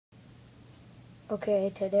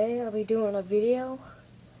Okay, today I'll be doing a video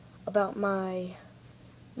about my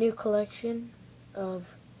new collection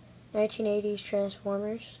of 1980s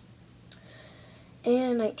Transformers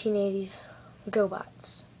and 1980s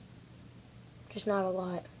GoBots. Just not a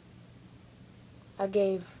lot. I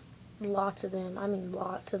gave lots of them,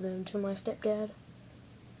 to my stepdad.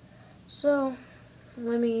 So,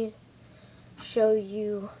 let me show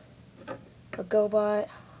you a GoBot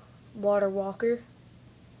Water Walker.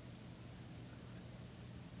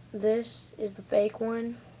 This is the fake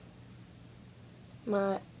one.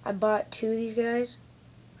 I bought two of these guys.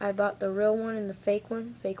 I bought the real one and the fake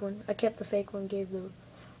one. I kept the fake one, gave the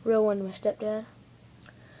real one to my stepdad.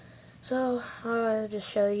 So I'll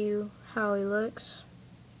just show you how he looks.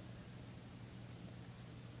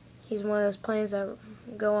 He's one of those planes that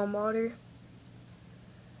go on water.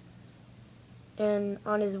 And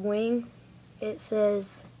on his wing it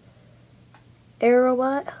says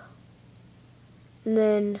Aerobot. And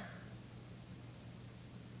then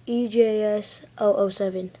EJS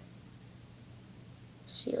 007.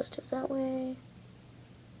 See, let's do it that way.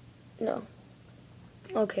 No.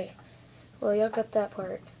 Okay. Well, y'all got that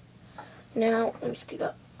part. Now, let me scoot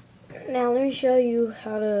up. Now, let me show you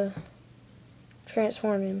how to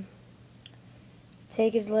transform him.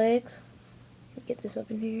 Take his legs. Get this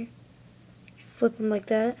up in here. Flip them like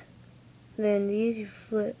that. Then these you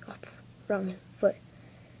flip. Oh, wrong foot.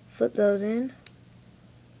 Flip those in.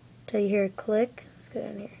 Till you hear a click. Let's go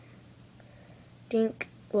down here. Dink.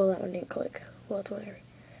 Well, that one didn't click. Well, it's whatever.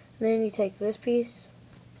 Then you take this piece,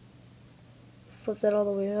 flip that all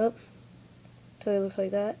the way up till he looks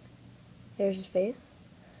like that. There's his face.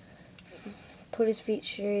 Put his feet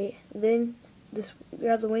straight. Then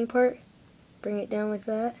grab the wing part, bring it down like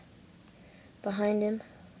that, behind him.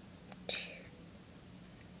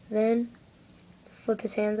 Then flip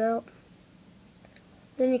his hands out.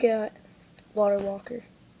 Then you got Water Walker.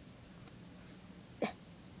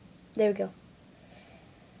 There we go.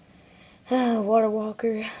 Water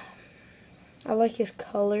Walker. I like his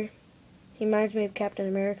color. He reminds me of Captain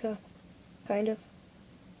America, kind of.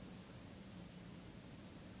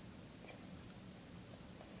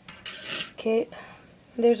 Okay,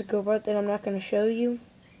 there's a GoBot that I'm not going to show you,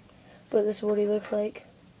 but this is what he looks like.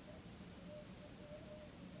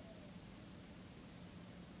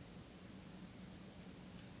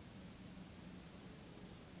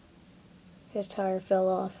 His tire fell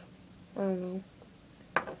off. I don't know.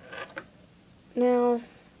 Now,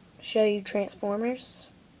 show you Transformers,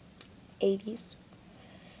 80s.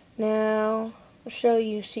 Now, I'll show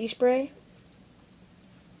you Sea Spray.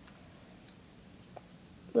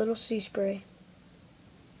 Little Sea Spray.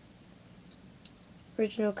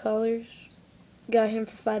 Original colors. Got him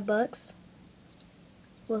for $5.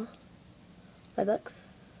 Well,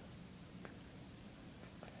 $5.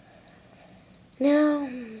 Now,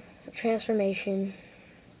 transformation.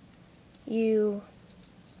 You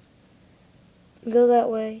go that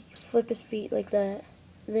way, you flip his feet like that.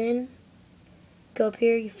 Then go up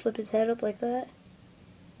here, you flip his head up like that.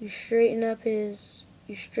 You straighten up his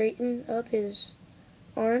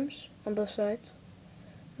arms on both sides.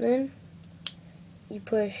 Then you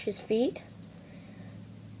push his feet.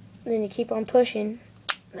 Then you keep on pushing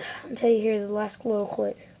until you hear the last little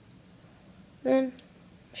click. Then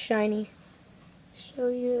shiny. Show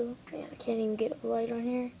you. Man, I can't even get a light on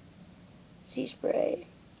here. Sea Spray.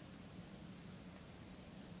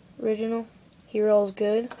 Original. He rolls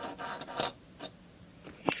good.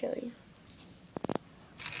 Show you.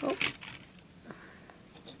 Oh.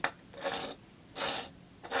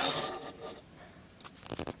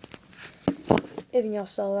 Even y'all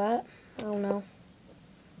saw that. I don't know.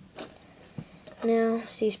 Now,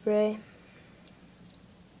 Sea Spray.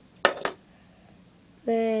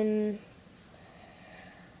 Then,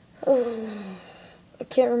 I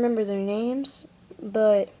can't remember their names,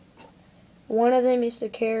 but one of them used to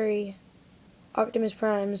carry Optimus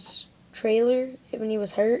Prime's trailer when he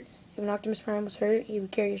was hurt. When Optimus Prime was hurt, he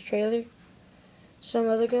would carry his trailer. Some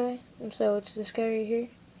other guy, and so it's this guy right here.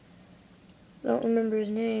 I don't remember his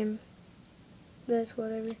name, but it's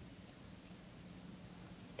whatever.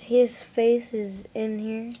 His face is in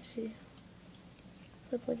here. See,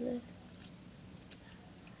 flip like this.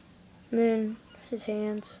 And then his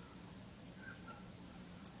hands.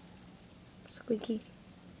 Squeaky.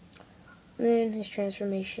 And then his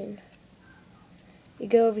transformation. You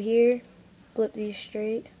go over here, flip these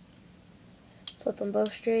straight, flip them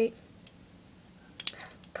both straight,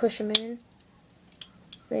 push them in,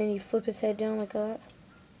 then you flip his head down like that,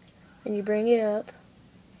 and you bring it up,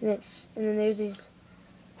 and then there's these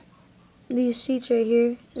seats right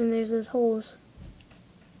here, and there's those holes.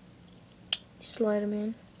 You slide them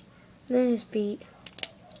in, Then his feet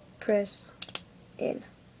press in.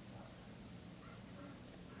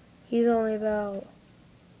 He's only about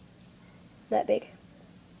that big.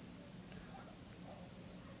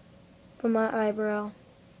 From my eyebrow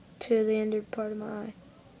to the under part of my eye.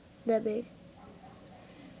 That big.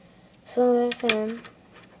 So that's him.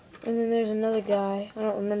 And then there's another guy. I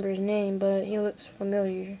don't remember his name, but he looks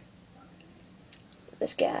familiar.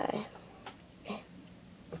 This guy.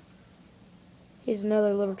 He's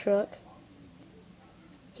another little truck.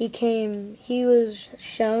 He was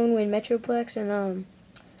shown when Metroplex and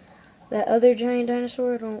that other giant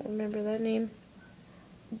dinosaur, I don't remember that name,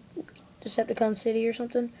 Decepticon City or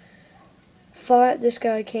something, fought. This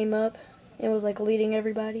guy came up and was like leading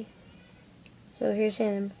everybody. So here's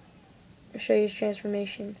him. I'll show you his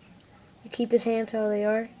transformation. You keep his hands how they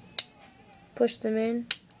are, push them in,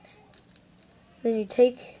 then you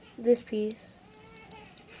take this piece,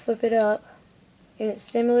 flip it up, and it's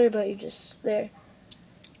similar, but you just,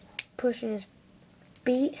 pushing his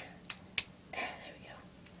feet. There we go.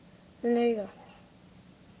 And there you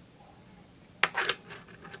go.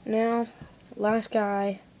 Now, last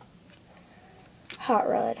guy, Hot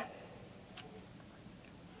Rod,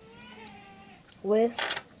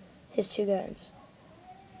 with his two guns.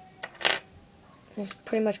 It's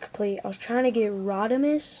pretty much complete. I was trying to get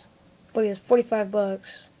Rodimus, but he was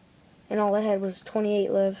 $45, and all I had was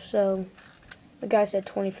 28 left, so the guy said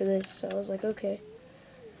 20 for this, so I was like, okay.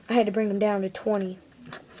 I had to bring him down to 20.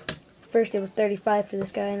 First it was 35 for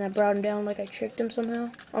this guy, and I brought him down like I tricked him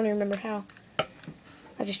somehow. I don't even remember how.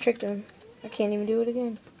 I just tricked him. I can't even do it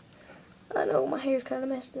again. I know, my hair's kind of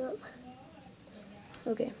messed up.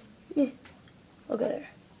 Okay. Yeah. Okay there.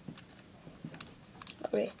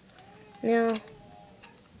 Okay. Now,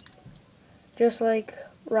 just like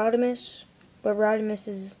Rodimus, but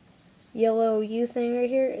Rodimus's yellow U thing right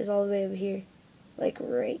here is all the way over here. Like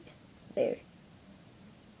right there.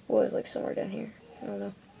 Well, it's like somewhere down here. I don't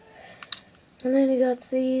know. And then you got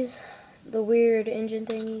these, the weird engine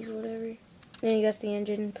thingies, whatever. Then you got the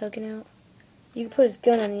engine poking out. You can put his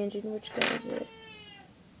gun on the engine. Which gun is it?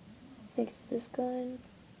 I think it's this gun.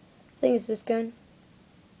 I think it's this gun.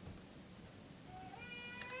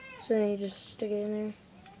 So then you just stick it in there.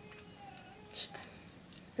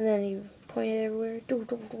 And then you point it everywhere.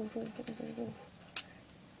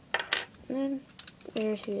 And then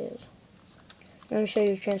there he is. Let me show you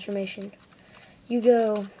his transformation. You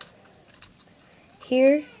go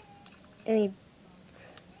here, and you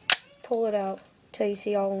pull it out till you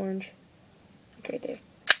see all orange. Like right there.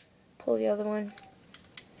 Pull the other one.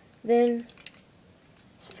 Then,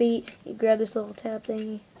 his feet, you grab this little tab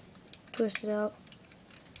thingy, twist it out.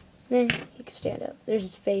 Then, he can stand up. There's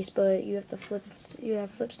his face, but you have to flip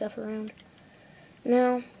stuff around.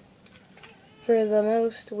 Now, for the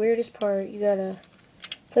most weirdest part, you gotta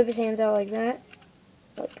flip his hands out like that.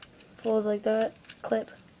 Like, folds like that,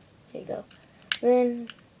 clip, there you go. Then,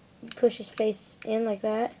 you push his face in like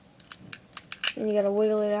that, and you gotta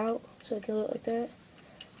wiggle it out, so it can look like that.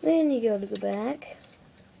 Then you go to the back,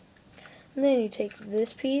 and then you take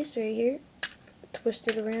this piece right here, twist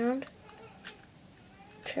it around,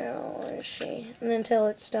 let's see, and then until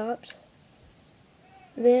it stops.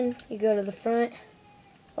 Then, you go to the front,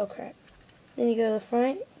 oh crap. Then you go to the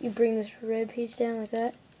front, you bring this red piece down like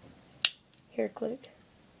that, here click.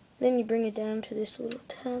 Then you bring it down to this little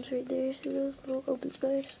tabs right there. See those little open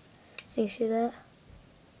space? You see that?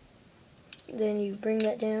 Then you bring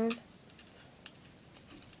that down.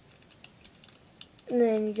 And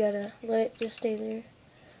then you gotta let it just stay there.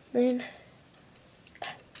 Then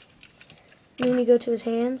you go to his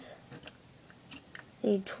hands.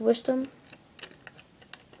 And you twist them.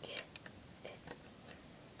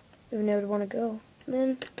 You know where to want to go. And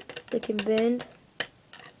then they can bend.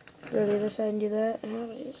 Go to the other side and do that. And I'll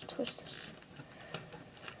just twist this.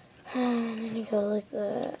 And then you go like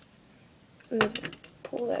that. And then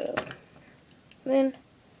pull that up. Then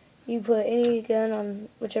you put any gun on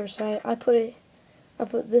whichever side. I put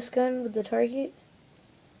this gun with the target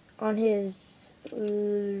on his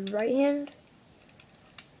right hand.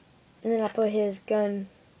 And then I put his gun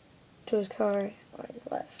to his car on his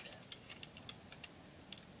left.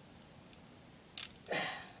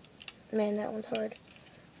 Man, that one's hard.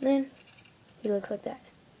 Then he looks like that.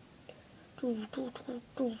 And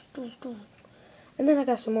then I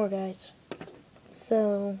got some more guys.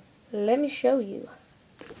 So let me show you.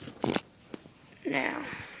 Now,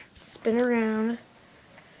 spin around.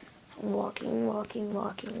 Walking, walking,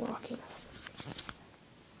 walking, walking.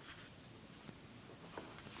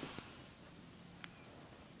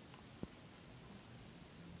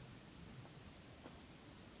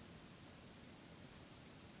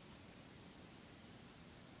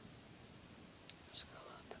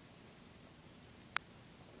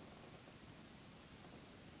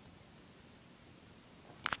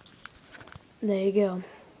 There you go.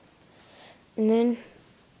 And then,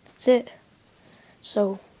 that's it.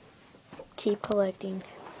 So, keep collecting.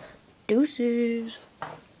 Deuces.